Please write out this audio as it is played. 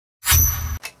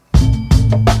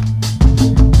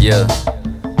Yeah,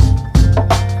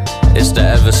 it's the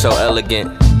ever so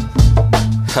elegant.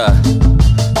 Huh,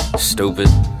 stupid.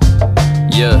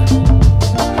 Yeah,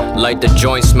 like the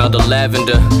joint, smell the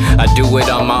lavender. I do it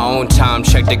on my own time,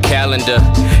 check the calendar.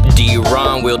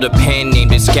 D-Ron wield a pen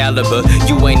named Excalibur.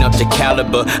 You ain't up to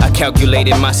caliber. I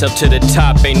calculated myself to the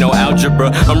top, ain't no algebra.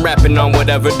 I'm rapping on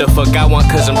whatever the fuck I want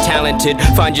cause I'm talented.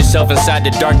 Find yourself inside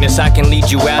the darkness, I can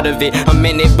lead you out of it. I'm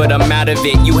in it but I'm out of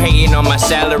it, you hating on my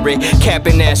salary.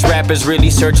 Capping ass rappers really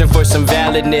searching for some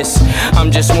validness. I'm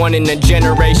just one in a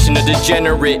generation of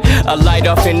degenerate. A light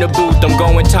off in the booth, I'm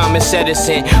going Thomas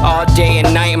Edison. All day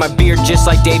and night, my beard just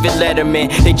like David Letterman.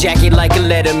 They jacket like a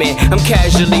Letterman, I'm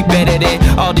casually better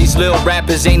than all these little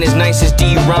rappers, ain't as nice as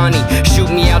D-Ronny. Shoot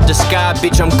me out the sky,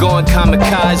 bitch, I'm going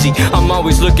kamikaze. I'm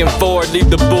always looking forward, leave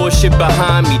the bullshit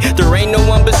behind me. There ain't no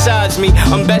one besides me,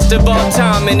 I'm best of all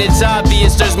time. And it's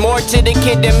obvious, there's more to the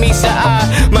kid than meets the eye.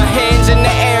 My hands in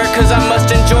the air, cause I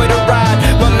must enjoy the ride.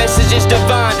 My message is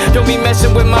divine, don't be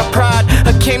messing with my pride.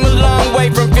 I came a long way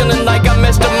from feeling like I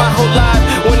messed up my whole life.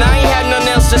 When I ain't had nothing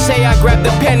else to say, I grabbed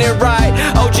the pen and write.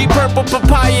 OG purple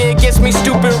papaya, it gets me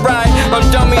stupid right. I'm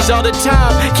dummies all the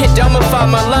time, can't dumbify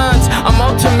my lines. I'm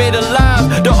ultimate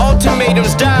alive, the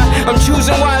ultimatums die. I'm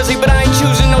choosing wisely, but I ain't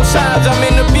choosing no sides. I'm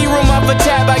in the B-room off a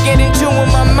tab, I get in tune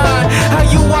with my mind. How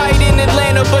you white in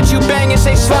Atlanta, but you bang and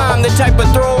say slime. The type of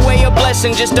throw away a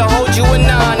blessing just to hold you a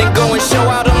nine and go and show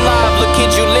out alive. Look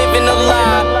kid, you living a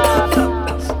lie.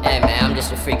 Hey man, I'm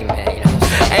just a freaking man, you know.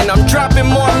 And I'm dropping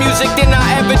more music than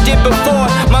I ever did before.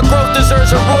 My growth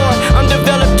deserves a roar. I'm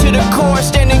developed to the core,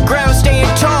 standing ground, staying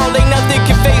tall. Ain't nothing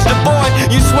can phase the boy.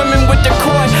 You swimming with the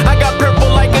koi. I got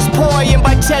purple like it's poi. And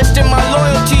by testing my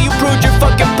loyalty, you proved your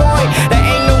fucking point. There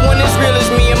ain't no one as real as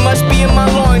me. It must be in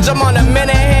my loins. I'm on a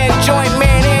Minahan joint,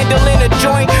 manhandling a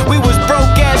joint. We was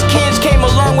broke ass kids, came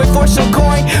a long way for some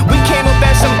coin. We came up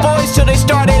as some boys till they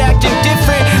started acting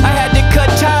different. I had to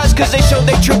cut ties cause they showed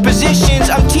their true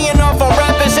positions. I'm teeing off on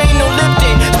rappers, ain't no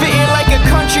lifting. Spitting like a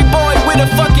country boy with a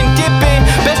fucking dip in.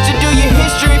 Best to do your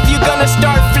history if you gonna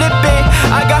start flipping.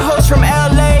 I got hosts from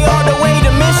LA all the way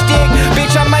to Mystic.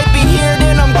 Bitch, I might be here,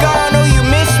 then I'm gone, oh you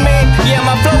miss me. Yeah,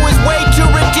 my flow is way too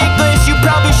ridiculous. You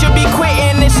probably should be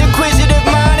quitting this inquisitive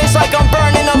mind. It's like I'm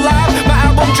burning alive. My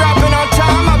album dropping on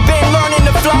time, I've been learning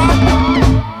to fly.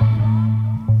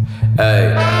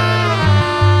 Hey.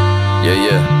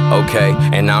 Yeah, okay,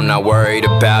 and I'm not worried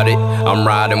about it. I'm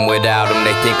riding without them,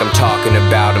 they think I'm talking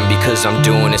about them because I'm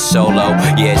doing it solo.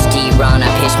 Yeah, it's D-Ron, I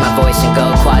pitch my voice and go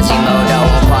Quasimodo.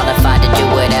 I'm qualified to do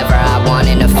whatever I want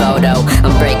in a photo.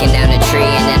 I'm breaking down a tree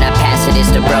and then I pass it, it's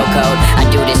the bro code. I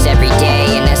do this every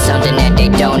day and that's something that they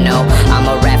don't know. I'm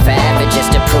a rap forever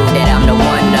just to prove that I'm the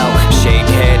one, no. Shaved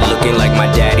head looking like my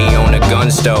daddy on a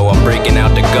gun stove. I'm breaking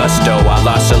out the gusto, I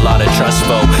lost a lot of trust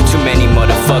for too many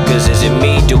motherfuckers. Is it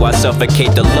me? Do I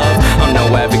suffocate the love? I'm no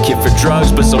advocate for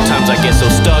drugs, but sometimes I get so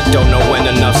stuck, don't know when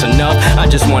enough's enough. I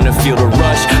just wanna feel the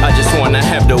rush, I just wanna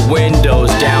have the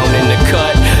windows down in the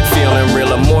cut. Feeling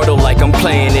real immortal like I'm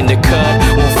playing in the cut.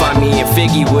 Won't find me in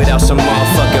Figgy without some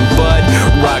motherfucking bud.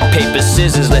 Rock, paper,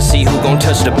 scissors, let's see who gon'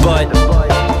 touch the butt.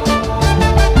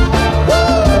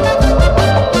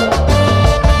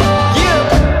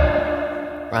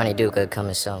 Ronny DoGood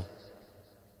coming soon.